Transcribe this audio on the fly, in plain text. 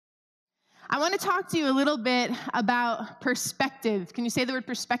I want to talk to you a little bit about perspective. Can you say the word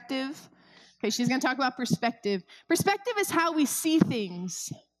perspective? Okay, she's going to talk about perspective. Perspective is how we see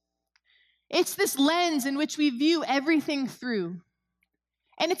things. It's this lens in which we view everything through.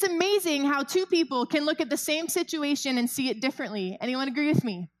 And it's amazing how two people can look at the same situation and see it differently. Anyone agree with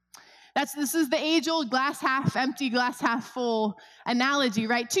me? This is the age-old glass half empty, glass half full analogy,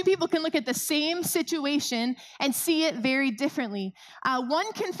 right? Two people can look at the same situation and see it very differently.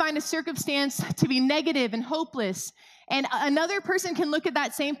 One can find a circumstance to be negative and hopeless, and another person can look at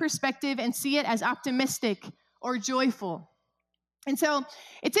that same perspective and see it as optimistic or joyful. And so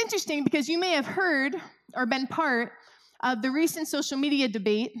it's interesting because you may have heard or been part of the recent social media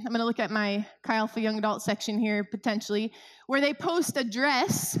debate. I'm going to look at my Chi Alpha Young Adult section here, potentially, where they post a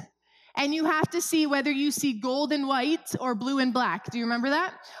dress, and you have to see whether you see gold and white or blue and black. Do you remember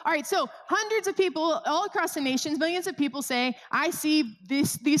that? All right, so hundreds of people all across the nations, millions of people say, I see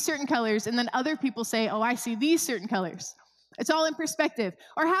these certain colors, and then other people say, oh, I see these certain colors. It's all in perspective.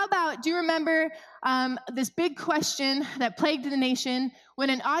 Or how about, do you remember this big question that plagued the nation when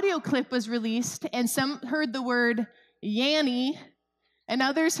an audio clip was released and some heard the word Yanny and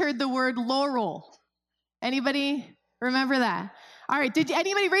others heard the word Laurel? Anybody remember that? All right, did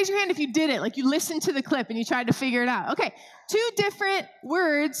anybody raise your hand if you did it? Like you listened to the clip and you tried to figure it out. Okay, two different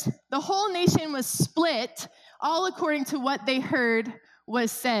words. The whole nation was split, all according to what they heard was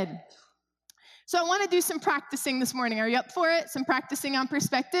said. So I want to do some practicing this morning. Are you up for it? Some practicing on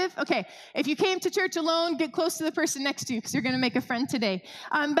perspective? Okay, if you came to church alone, get close to the person next to you because you're going to make a friend today.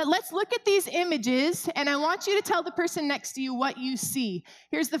 But let's look at these images, and I want you to tell the person next to you what you see.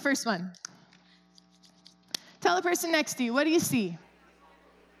 Here's the first one. Tell the person next to you, what do you see?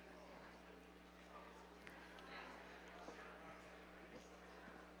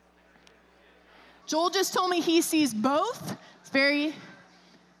 Joel just told me he sees both. It's very,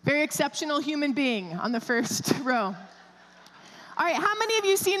 very exceptional human being on the first row. All right, how many of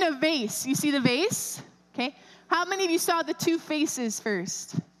you seen a vase? You see the vase? Okay. How many of you saw the two faces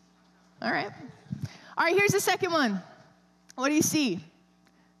first? All right. All right, here's the second one. What do you see?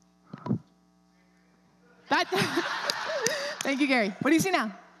 Thank you, Gary. What do you see now?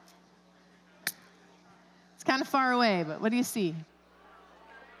 It's kind of far away, but what do you see?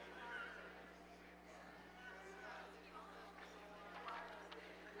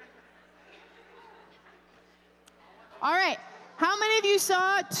 All right. How many of you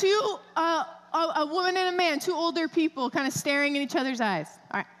saw a woman and a man, two older people kind of staring in each other's eyes?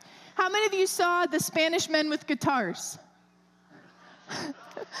 All right. How many of you saw the Spanish men with guitars?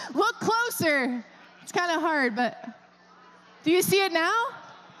 Look closer. It's kind of hard, but do you see it now?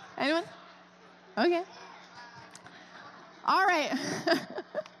 Anyone? Okay. All right.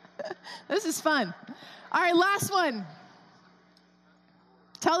 This is fun. All right, last one.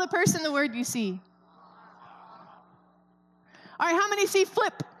 Tell the person the word you see. All right, how many see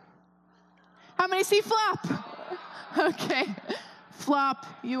flip? How many see flop? Okay. Flop,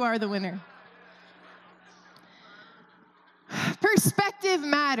 you are the winner. Perspective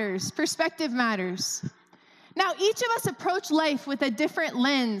matters. Perspective matters. Now, each of us approach life with a different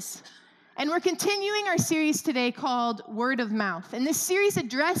lens, and we're continuing our series today called Word of Mouth. And this series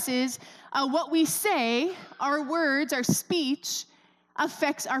addresses what we say, our words, our speech,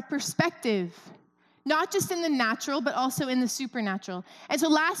 affects our perspective, not just in the natural, but also in the supernatural. And so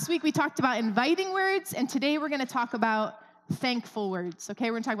last week we talked about inviting words, and today we're going to talk about thankful words. Okay,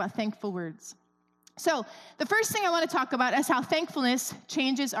 we're going to talk about thankful words. So the first thing I want to talk about is how thankfulness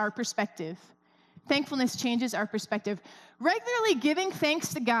changes our perspective. Thankfulness changes our perspective. Regularly giving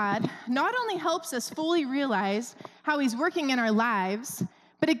thanks to God not only helps us fully realize how He's working in our lives,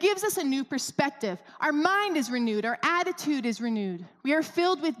 but it gives us a new perspective. Our mind is renewed. Our attitude is renewed. We are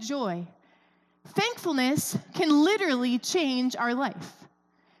filled with joy. Thankfulness can literally change our life.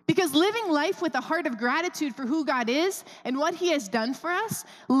 Because living life with a heart of gratitude for who God is and what He has done for us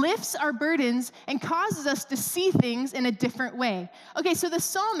lifts our burdens and causes us to see things in a different way. Okay, so the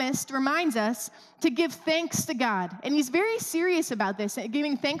psalmist reminds us to give thanks to God. And he's very serious about this,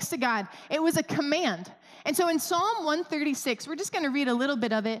 giving thanks to God. It was a command. And so in Psalm 136, we're just going to read a little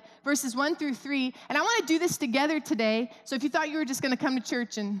bit of it, verses 1 through 3. And I want to do this together today. So if you thought you were just going to come to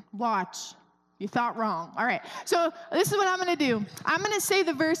church and watch, you thought wrong. All right. So this is what I'm going to do. I'm going to say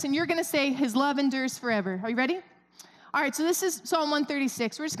the verse, and you're going to say, His love endures forever. Are you ready? All right. So this is Psalm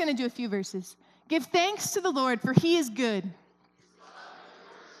 136. We're just going to do a few verses. Give thanks to the Lord, for He is good.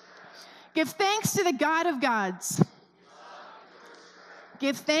 Give thanks to the God of gods.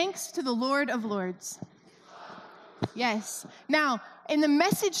 Give thanks to the Lord of lords. Yes. Now, in the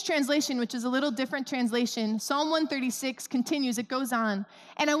Message translation, which is a little different translation, Psalm 136 continues, it goes on.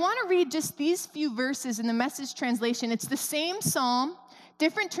 And I want to read just these few verses in the Message translation. It's the same psalm,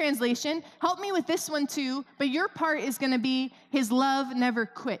 different translation. Help me with this one too, but your part is going to be, his love never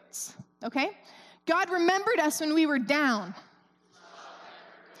quits, okay? God remembered us when we were down.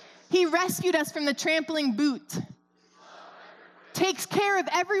 He rescued us from the trampling boot. Takes care of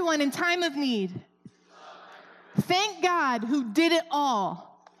everyone in time of need. Thank God who did it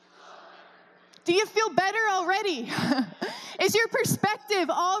all. Do you feel better already? Is your perspective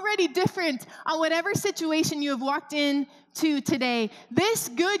already different on whatever situation you have walked into today? This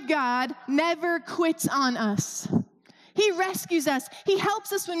good God never quits on us. He rescues us. He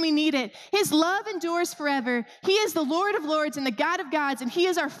helps us when we need it. His love endures forever. He is the Lord of lords and the God of gods, and he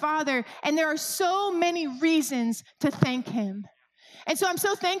is our Father, and there are so many reasons to thank him. And so I'm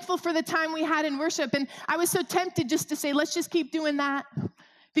so thankful for the time we had in worship, and I was so tempted just to say, let's just keep doing that,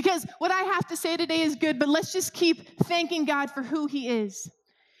 because what I have to say today is good, but let's just keep thanking God for who he is.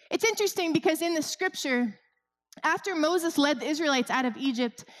 It's interesting because in the scripture, after Moses led the Israelites out of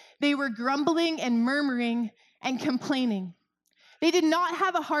Egypt, they were grumbling and murmuring and complaining. They did not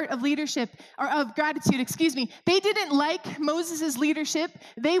have a heart of leadership, or of gratitude, They didn't like Moses' leadership.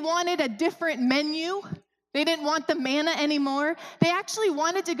 They wanted a different menu. They didn't want the manna anymore. They actually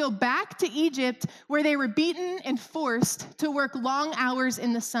wanted to go back to Egypt where they were beaten and forced to work long hours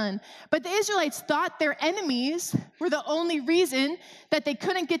in the sun. But the Israelites thought their enemies were the only reason that they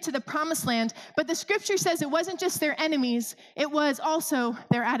couldn't get to the promised land. But the scripture says it wasn't just their enemies, it was also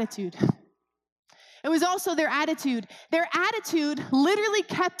their attitude. It was also their attitude. Their attitude literally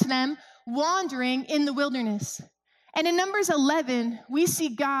kept them wandering in the wilderness. And in Numbers 11, we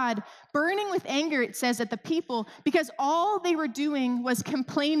see God burning with anger, it says, at the people because all they were doing was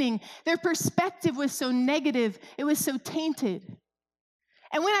complaining. Their perspective was so negative. It was so tainted.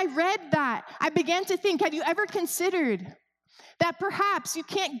 And when I read that, I began to think, have you ever considered that perhaps you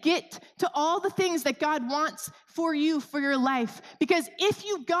can't get to all the things that God wants for you, for your life? Because if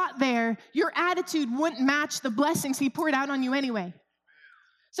you got there, your attitude wouldn't match the blessings he poured out on you anyway.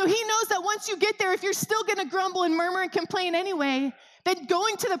 So he knows that once you get there, if you're still going to grumble and murmur and complain anyway, then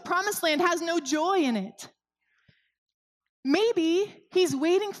going to the promised land has no joy in it. Maybe he's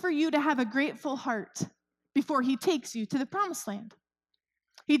waiting for you to have a grateful heart before he takes you to the promised land.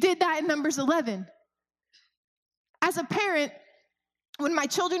 He did that in Numbers 11. As a parent, when my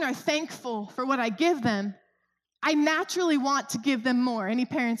children are thankful for what I give them, I naturally want to give them more. Any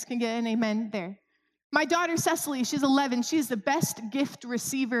parents can get an amen there. My daughter, Cecily, she's 11. She's the best gift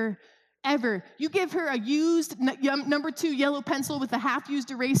receiver ever. You give her a used number 2 yellow pencil with a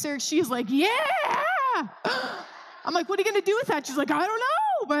half-used eraser, she's like, yeah! I'm like, what are you going to do with that? She's like, I don't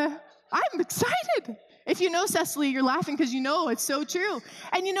know, but I'm excited. If you know Cecily, you're laughing because you know it's so true.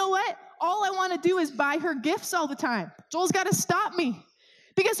 And you know what? All I want to do is buy her gifts all the time. Joel's got to stop me.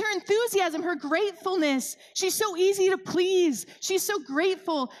 Because her enthusiasm, her gratefulness, she's so easy to please. She's so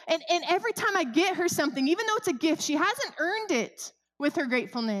grateful. And every time I get her something, even though it's a gift, she hasn't earned it with her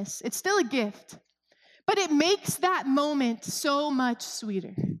gratefulness. It's still a gift. But it makes that moment so much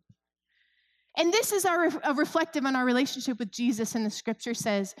sweeter. And this is a reflective on our relationship with Jesus, and the scripture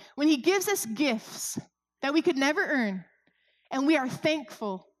says, when he gives us gifts that we could never earn, and we are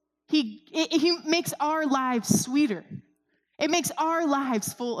thankful, he makes our lives sweeter. It makes our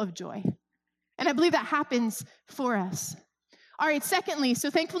lives full of joy. And I believe that happens for us. All right, secondly, so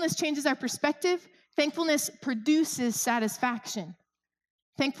thankfulness changes our perspective. Thankfulness produces satisfaction.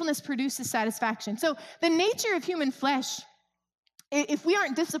 Thankfulness produces satisfaction. So the nature of human flesh, if we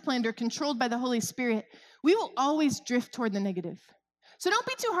aren't disciplined or controlled by the Holy Spirit, we will always drift toward the negative. So don't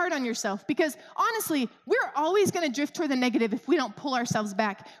be too hard on yourself, because honestly, we're always going to drift toward the negative if we don't pull ourselves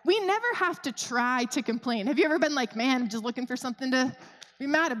back. We never have to try to complain. Have you ever been like, man, I'm just looking for something to be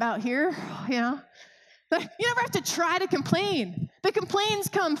mad about here, you know? But you never have to try to complain. The complaints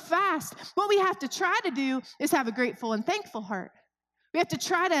come fast. What we have to try to do is have a grateful and thankful heart. We have to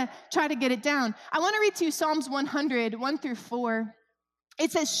try to get it down. I want to read to you Psalms 100, 1-4.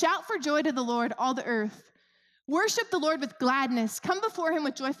 It says, shout for joy to the Lord, all the earth. Worship the Lord with gladness. Come before him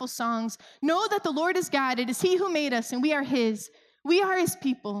with joyful songs. Know that the Lord is God. It is he who made us, and we are his. We are his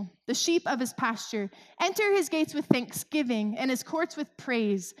people, the sheep of his pasture. Enter his gates with thanksgiving and his courts with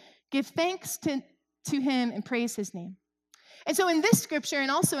praise. Give thanks to him and praise his name. And so in this scripture,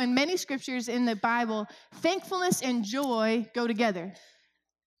 and also in many scriptures in the Bible, thankfulness and joy go together.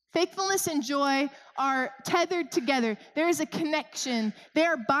 Thankfulness and joy are tethered together. There is a connection. They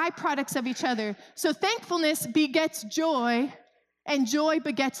are byproducts of each other. So thankfulness begets joy, and joy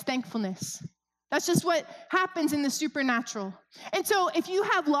begets thankfulness. That's just what happens in the supernatural. And so if you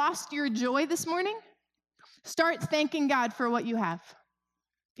have lost your joy this morning, start thanking God for what you have.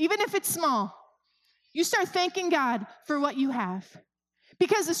 Even if it's small, you start thanking God for what you have.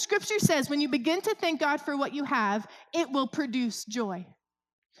 Because the scripture says when you begin to thank God for what you have, it will produce joy.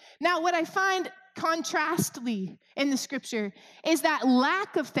 Now, what I find contrastly in the scripture is that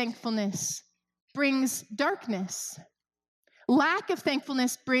lack of thankfulness brings darkness. Lack of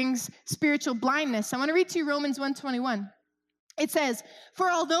thankfulness brings spiritual blindness. I want to read to you Romans 1:21. It says, "For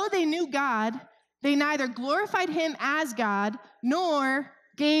although they knew God, they neither glorified him as God nor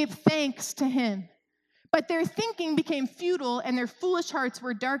gave thanks to him. But their thinking became futile and their foolish hearts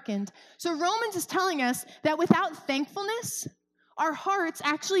were darkened." So Romans is telling us that without thankfulness, our hearts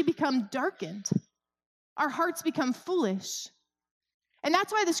actually become darkened. Our hearts become foolish. And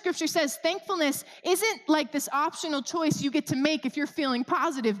that's why the scripture says thankfulness isn't like this optional choice you get to make if you're feeling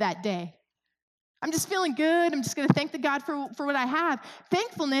positive that day. I'm just feeling good. I'm just going to thank the God for what I have.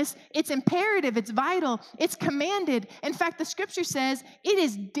 Thankfulness, it's imperative. It's vital. It's commanded. In fact, the scripture says it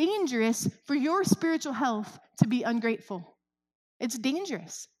is dangerous for your spiritual health to be ungrateful. It's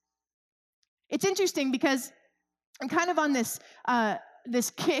dangerous. It's interesting because I'm kind of on this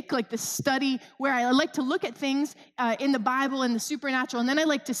kick, like this study where I like to look at things in the Bible and the supernatural, and then I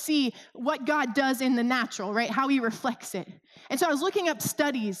like to see what God does in the natural, right? How he reflects it. And so I was looking up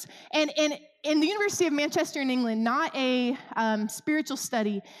studies, and in the University of Manchester in England, not a spiritual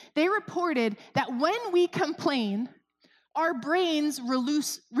study, they reported that when we complain, our brains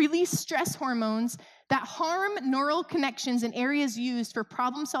release stress hormones that harm neural connections in areas used for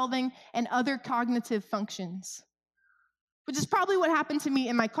problem solving and other cognitive functions. Which is probably what happened to me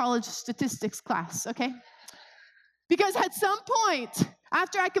in my college statistics class, okay? Because at some point,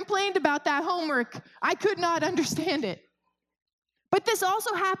 after I complained about that homework, I could not understand it. But this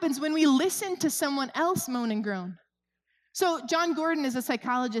also happens when we listen to someone else moan and groan. So John Gordon is a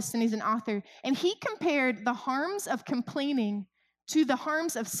psychologist and he's an author, and he compared the harms of complaining to the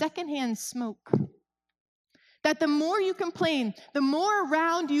harms of secondhand smoke. That the more you complain, the more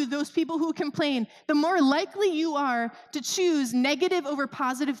around you those people who complain, the more likely you are to choose negative over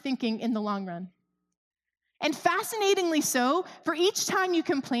positive thinking in the long run. And fascinatingly so, for each time you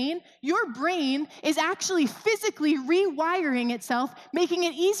complain, your brain is actually physically rewiring itself, making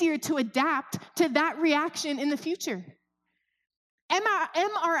it easier to adapt to that reaction in the future.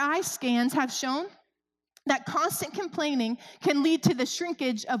 MRI scans have shown that constant complaining can lead to the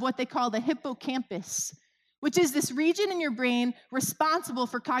shrinkage of what they call the hippocampus, which is this region in your brain responsible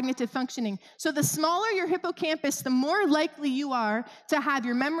for cognitive functioning. So the smaller your hippocampus, the more likely you are to have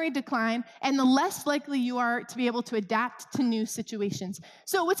your memory decline, and the less likely you are to be able to adapt to new situations.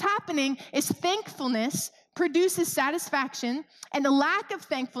 So what's happening is thankfulness produces satisfaction, and the lack of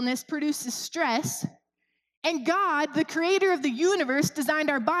thankfulness produces stress. And God, the creator of the universe, designed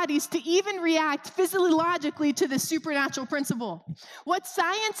our bodies to even react physiologically to the supernatural principle. What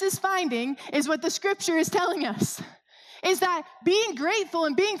science is finding is what the scripture is telling us, is that being grateful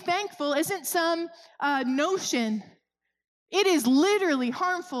and being thankful isn't some notion. It is literally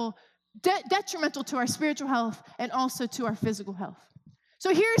harmful, detrimental to our spiritual health and also to our physical health.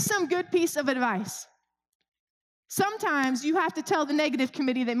 So here's some good piece of advice. Sometimes you have to tell the negative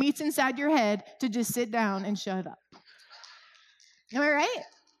committee that meets inside your head to just sit down and shut up. Am I right?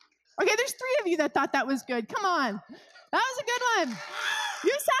 Okay, there's 3 of you that thought that was good. Come on. That was a good one.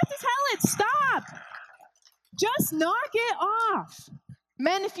 You just have to tell it, stop. Just knock it off.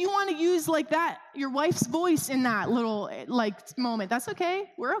 Men, if you want to use like that, your wife's voice in that little moment, that's okay.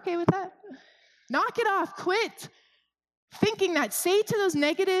 We're okay with that. Knock it off. Quit thinking that. Say to those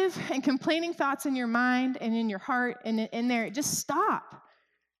negative and complaining thoughts in your mind and in your heart and in there, just stop.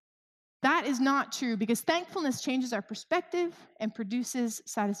 That is not true, because thankfulness changes our perspective and produces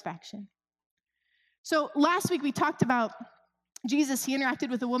satisfaction. So last week we talked about Jesus. He interacted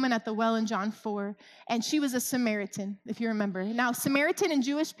with a woman at the well in John 4, and she was a Samaritan, if you remember. Now, Samaritan and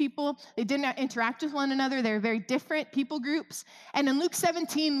Jewish people, they didn't interact with one another. They're very different people groups. And in Luke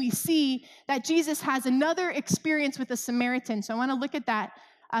 17, we see that Jesus has another experience with a Samaritan. So I want to look at that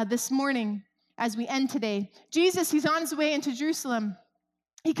this morning as we end today. Jesus, he's on his way into Jerusalem.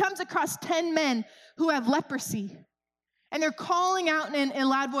 He comes across 10 men who have leprosy. And they're calling out in a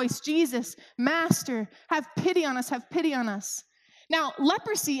loud voice, "Jesus, Master, have pity on us, have pity on us." Now,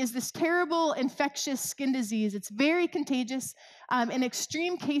 leprosy is this terrible infectious skin disease. It's very contagious. In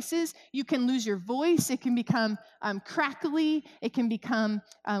extreme cases, you can lose your voice. It can become crackly. It can become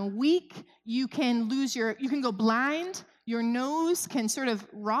weak. You can go blind. Your nose can sort of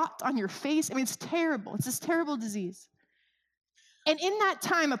rot on your face. I mean, it's terrible. It's this terrible disease. And in that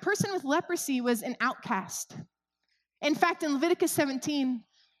time, a person with leprosy was an outcast. In fact, in Leviticus 17,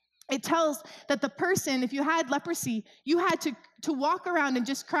 it tells that the person, if you had leprosy, you had to walk around and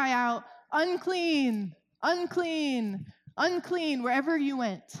just cry out, unclean, unclean, unclean, wherever you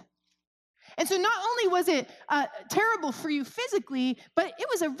went. And so not only was it terrible for you physically, but it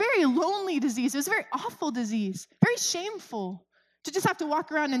was a very lonely disease. It was a very awful disease, very shameful to just have to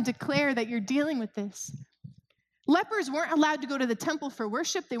walk around and declare that you're dealing with this. Lepers weren't allowed to go to the temple for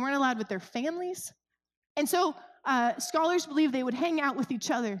worship. They weren't allowed with their families. And so scholars believe they would hang out with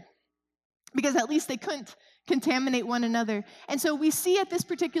each other because at least they couldn't contaminate one another. And so we see at this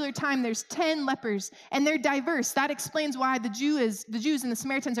particular time there's 10 lepers, and they're diverse. That explains why the Jews and the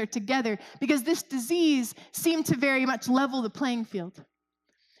Samaritans are together, because this disease seemed to very much level the playing field.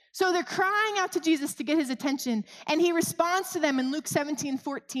 So they're crying out to Jesus to get his attention, and he responds to them in Luke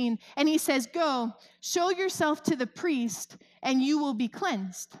 17:14, and he says, "Go, show yourself to the priest, and you will be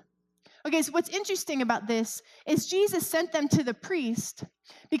cleansed." Okay, so what's interesting about this is Jesus sent them to the priest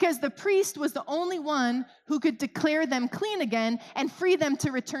because the priest was the only one who could declare them clean again and free them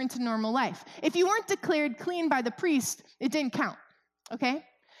to return to normal life. If you weren't declared clean by the priest, it didn't count, okay?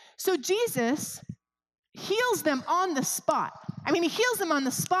 So Jesus heals them on the spot. I mean, he heals them on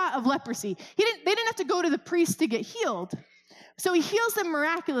the spot of leprosy. They didn't have to go to the priest to get healed. So he heals them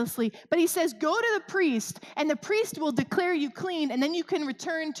miraculously, but he says, go to the priest, and the priest will declare you clean, and then you can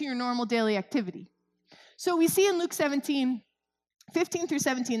return to your normal daily activity. So we see in Luke 17:15 through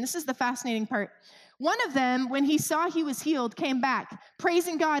 17, this is the fascinating part. One of them, when he saw he was healed, came back,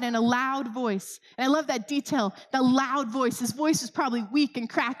 praising God in a loud voice. And I love that detail, the loud voice. His voice was probably weak and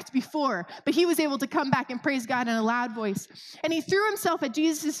cracked before, but he was able to come back and praise God in a loud voice. And he threw himself at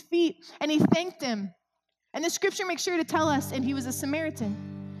Jesus' feet, and he thanked him. And the scripture makes sure to tell us, and he was a Samaritan.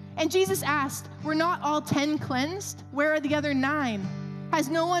 And Jesus asked, were not all 10 cleansed? Where are the other 9? Has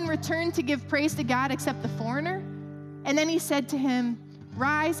no one returned to give praise to God except the foreigner? And then he said to him,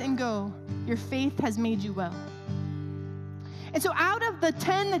 rise and go. Your faith has made you well. And so out of the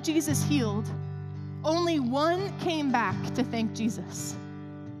 10 that Jesus healed, only 1 came back to thank Jesus.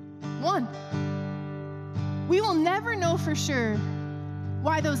 1. We will never know for sure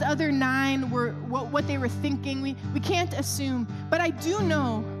why those other 9 were, what they were thinking. We can't assume. But I do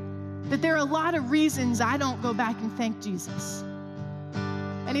know that there are a lot of reasons I don't go back and thank Jesus.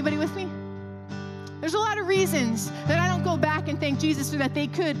 Anybody with me? There's a lot of reasons that I don't go back and thank Jesus so that they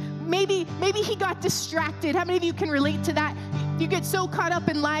could. Maybe he got distracted. How many of you can relate to that? You get so caught up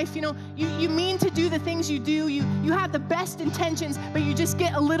in life, you mean to do the things you do. You have the best intentions, but you just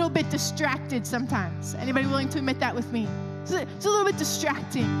get a little bit distracted sometimes. Anybody willing to admit that with me? It's a little bit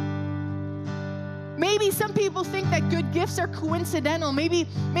distracting. Maybe some people think that good gifts are coincidental. Maybe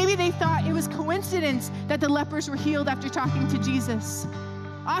they thought it was coincidence that the lepers were healed after talking to Jesus.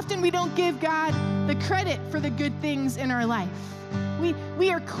 Often we don't give God the credit for the good things in our life. We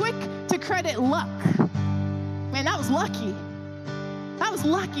are quick to credit luck. Man, that was lucky. That was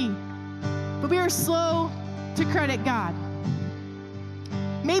lucky. But we are slow to credit God.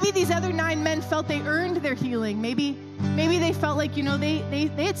 Maybe these other 9 men felt they earned their healing. Maybe they felt like, they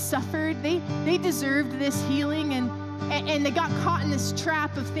had suffered. They deserved this healing, and they got caught in this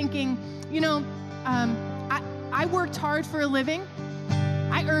trap of thinking, I worked hard for a living.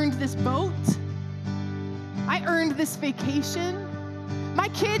 I earned this boat. I earned this vacation. My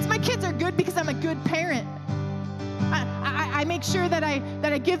kids are good because I'm a good parent. I make sure that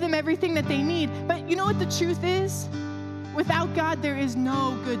I give them everything that they need. But you know what the truth is? Without God, there is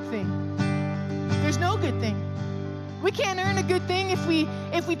no good thing. There's no good thing. We can't earn a good thing if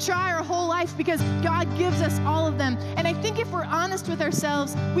we try our whole life, because God gives us all of them. And I think if we're honest with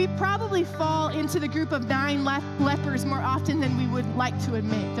ourselves, we probably fall into the group of 9 lepers more often than we would like to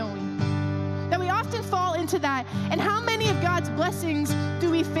admit, don't we? That we often fall into that. And how many of God's blessings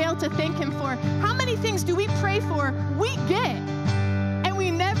do we fail to thank him for? How many things do we pray for, we get, and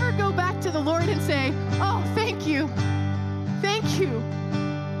we never go back to the Lord and say, oh, thank you. Thank you.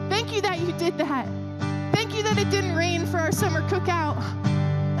 Thank you that you did that. Thank you that it didn't rain for our summer cookout.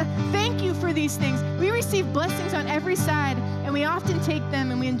 Thank you for these things. We receive blessings on every side, and we often take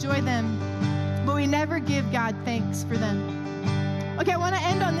them and we enjoy them, but we never give God thanks for them. Okay, I want to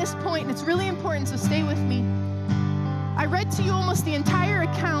end on this point, and it's really important, so stay with me. I read to you almost the entire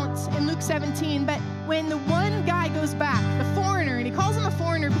account in Luke 17, but when the one guy goes back, the foreigner, and he calls him a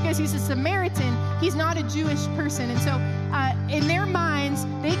foreigner because he's a Samaritan, he's not a Jewish person. And so in their minds,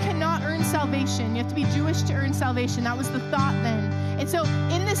 they cannot earn salvation. You have to be Jewish to earn salvation. That was the thought then. And so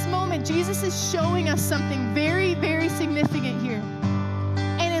in this moment, Jesus is showing us something very, very significant here.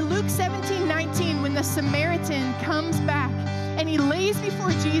 And in Luke 17:19, when the Samaritan comes back, and he lays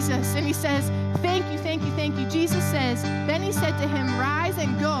before Jesus and he says, thank you, thank you, thank you. Jesus says, then he said to him, rise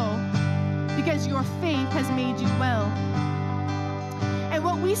and go, because your faith has made you well. And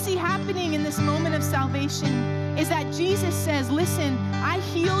what we see happening in this moment of salvation is that Jesus says, listen, I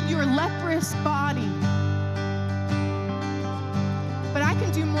healed your leprous body, but I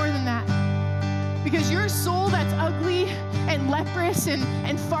can do more than that. Because your soul that's ugly and leprous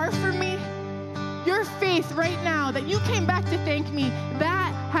and far from me, your faith right now that you came back to thank me,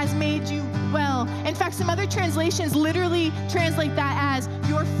 that has made you well. In fact, some other translations literally translate that as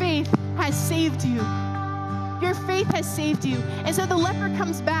your faith has saved you. Your faith has saved you. And so the leper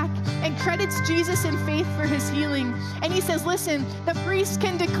comes back and credits Jesus in faith for his healing. And he says, listen, the priest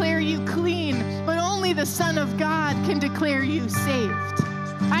can declare you clean, but only the Son of God can declare you saved.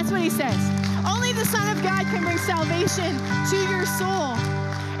 That's what he says. Only the Son of God can bring salvation to your soul.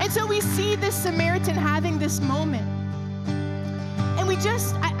 And so we see this Samaritan having this moment. And we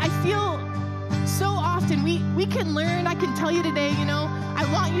just, I feel so often we can learn. I can tell you today,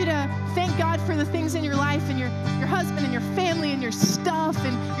 I want you to thank God for the things in your life and your husband and your family and your stuff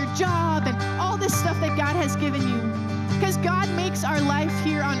and your job and all this stuff that God has given you. Because God makes our life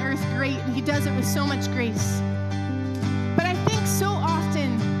here on earth great, and he does it with so much grace. But I think so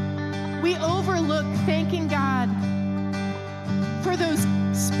often we overlook thanking God for those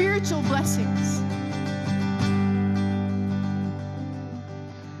spiritual blessings.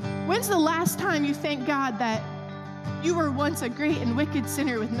 When's the last time you thanked God that you were once a great and wicked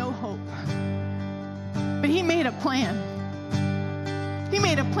sinner with no hope, but he made a plan? He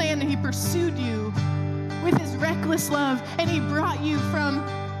made a plan and he pursued you with his reckless love, and he brought you from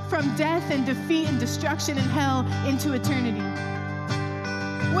death and defeat and destruction and hell into eternity.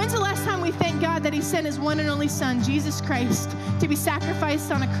 When's the last time we thank God that he sent his one and only Son, Jesus Christ, to be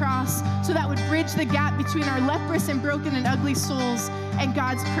sacrificed on a cross so that would bridge the gap between our leprous and broken and ugly souls and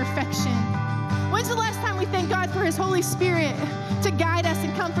God's perfection? When's the last time we thank God for his Holy Spirit to guide us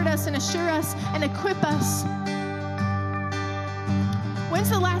and comfort us and assure us and equip us? When's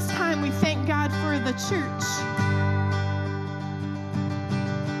the last time we thank God for the church?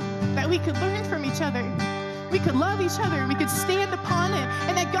 That we could learn from each other. We could love each other, we could stand upon it,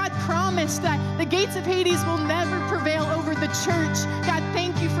 and that God promised that the gates of Hades will never prevail over the church. God,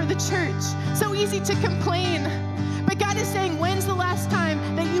 thank you for the church. So easy to complain, but God is saying, when's the last time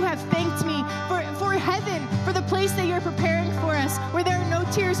that you have thanked me for heaven, for the place that you're preparing for us, where there are no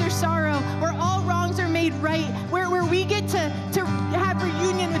tears or sorrow, where all wrongs are made right, where we get to have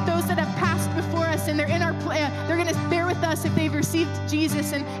reunion with those that have passed before us, and they're in our they're going to bear with us if they've received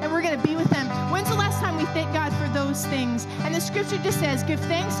Jesus, and we're going to be with them. When's the last time we thank God for those things? And the scripture just says, give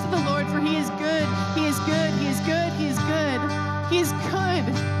thanks to the Lord, for he is good, he is good, he is good, he is good, he is good.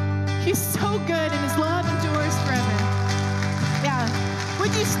 He's so good, and his love endures forever. Yeah,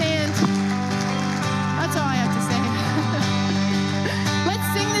 would you stand? That's all I have to say. Let's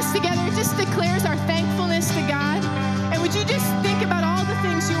sing this together. It just declares our thankfulness to God. And would you just think about all the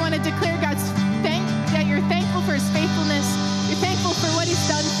things you want to declare God's that you're thankful for his faithfulness. You're thankful for what he's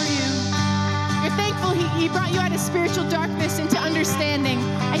done for you. You're thankful he brought you out of spiritual darkness into understanding.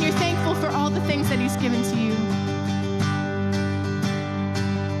 And you're thankful for all the things that he's given to you.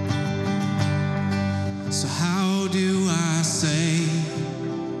 So how do I say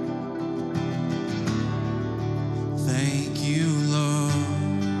thank you, Lord,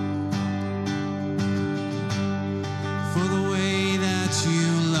 for the way that you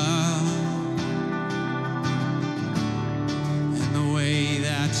love and the way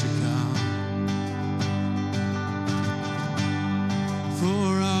that you come,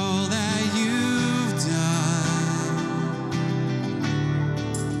 for all that you've done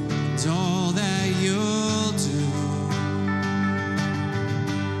and all that you'll do.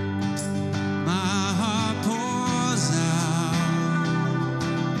 My heart pours out,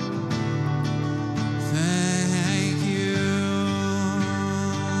 thank you.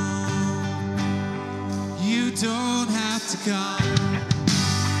 You don't have to come,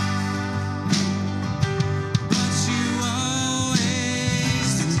 but you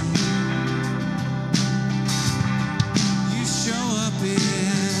always do. You show up in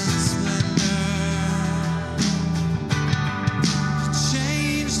splendor,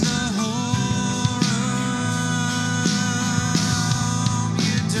 change the whole room.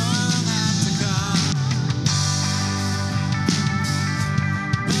 You don't have to come,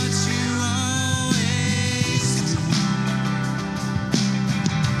 but you always do.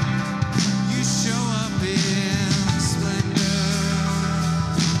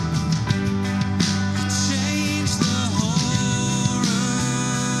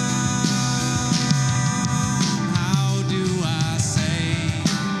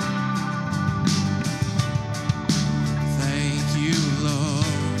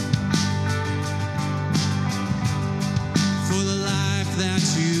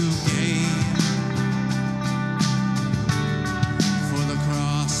 gave, for the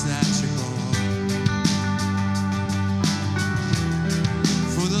cross that you bore,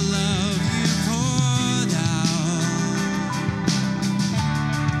 for the love you poured out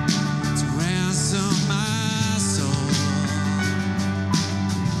to ransom my soul.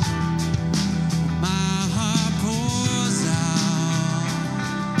 My heart pours out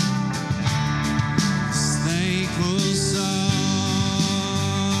this thankful song.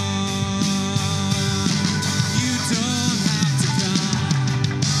 You don't have to come,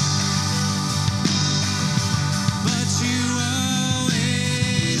 but you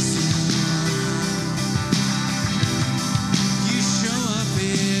always do. You show up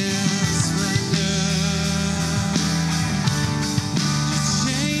in splendor. You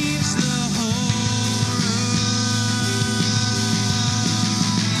change the whole room.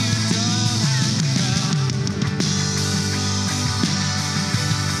 You don't have to come,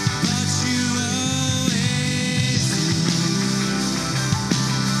 but you always do.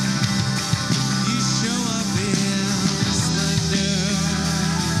 You show up in splendor.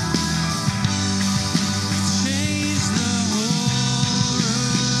 You change the whole room.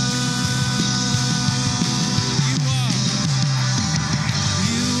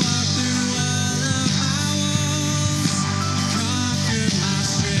 You walk through all of my walls, conquered my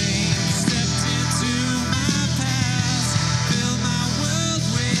shame, stepped into my past, filled my world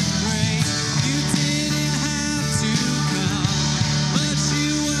with grace. You didn't have to come, but you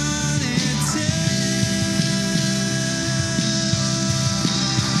wanted to.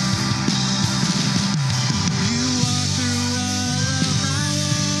 You walked through all of my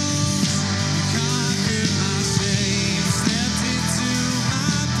walls, conquered my shame, stepped into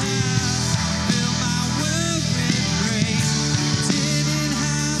my past, filled my world with grace. Didn't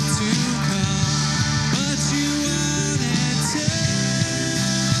have to come, but you wanted to.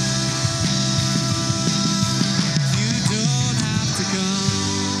 You don't have to come,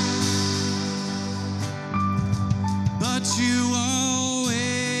 but you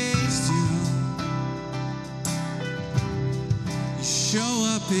always do. You show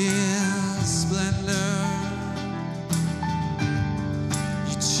up in splendor.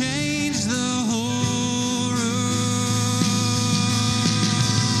 You change the whole room.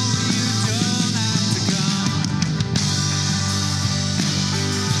 You don't have to come,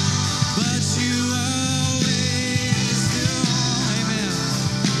 but you always do. Amen.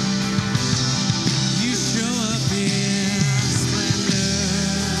 You show up in splendor.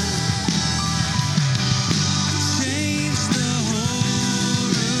 Change the whole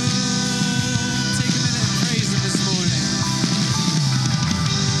room. Take a minute and praise Him this morning.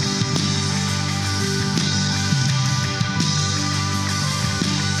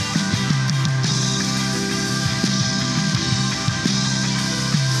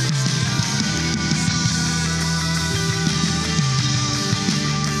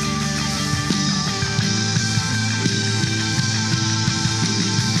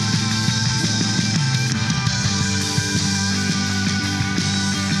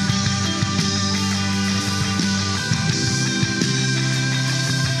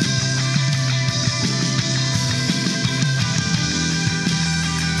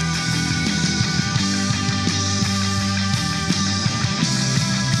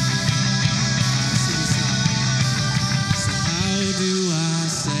 So how do I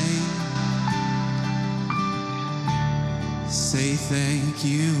say thank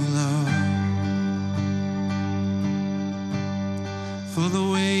you, Lord, for the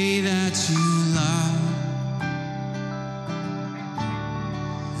way that you love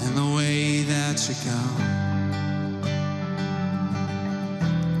and the way that you come,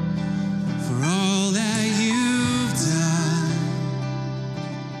 for all that you've done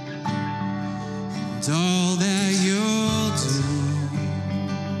and all that you'll do.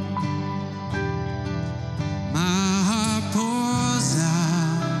 My heart pours out.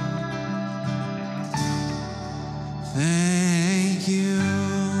 Thank you.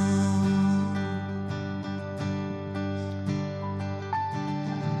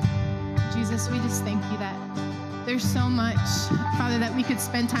 Jesus, we just thank you that there's so much, Father, that we could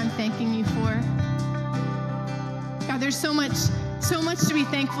spend time thanking you for. God, there's so much to be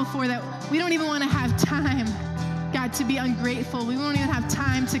thankful for that we don't even want to have time, God, to be ungrateful. We won't even have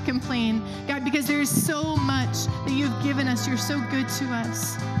time to complain, God, because there's so much that you've given us. You're so good to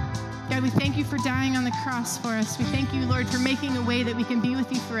us. God, we thank you for dying on the cross for us. We thank you, Lord, for making a way that we can be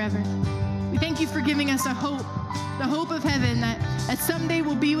with you forever. We thank you for giving us a hope, the hope of heaven, that someday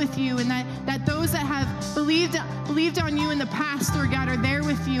we'll be with you, and that those that have believed on you in the past, Lord God, are there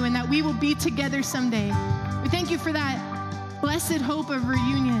with you, and that we will be together someday. We thank you for that. blessed hope of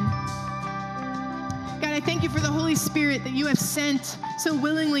reunion. God, I thank you for the Holy Spirit that you have sent so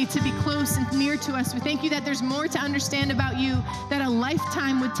willingly to be close and near to us. We thank you that there's more to understand about you that a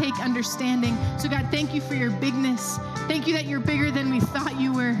lifetime would take understanding. So God, thank you for your bigness. Thank you that you're bigger than we thought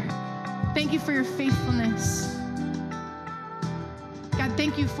you were. Thank you for your faithfulness. God,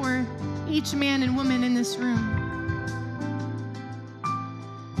 thank you for each man and woman in this room.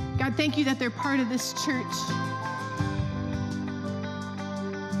 God, thank you that they're part of this church.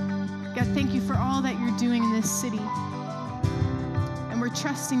 God, thank you for all that you're doing in this city. And we're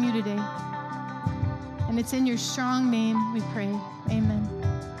trusting you today. And it's in your strong name we pray. Amen.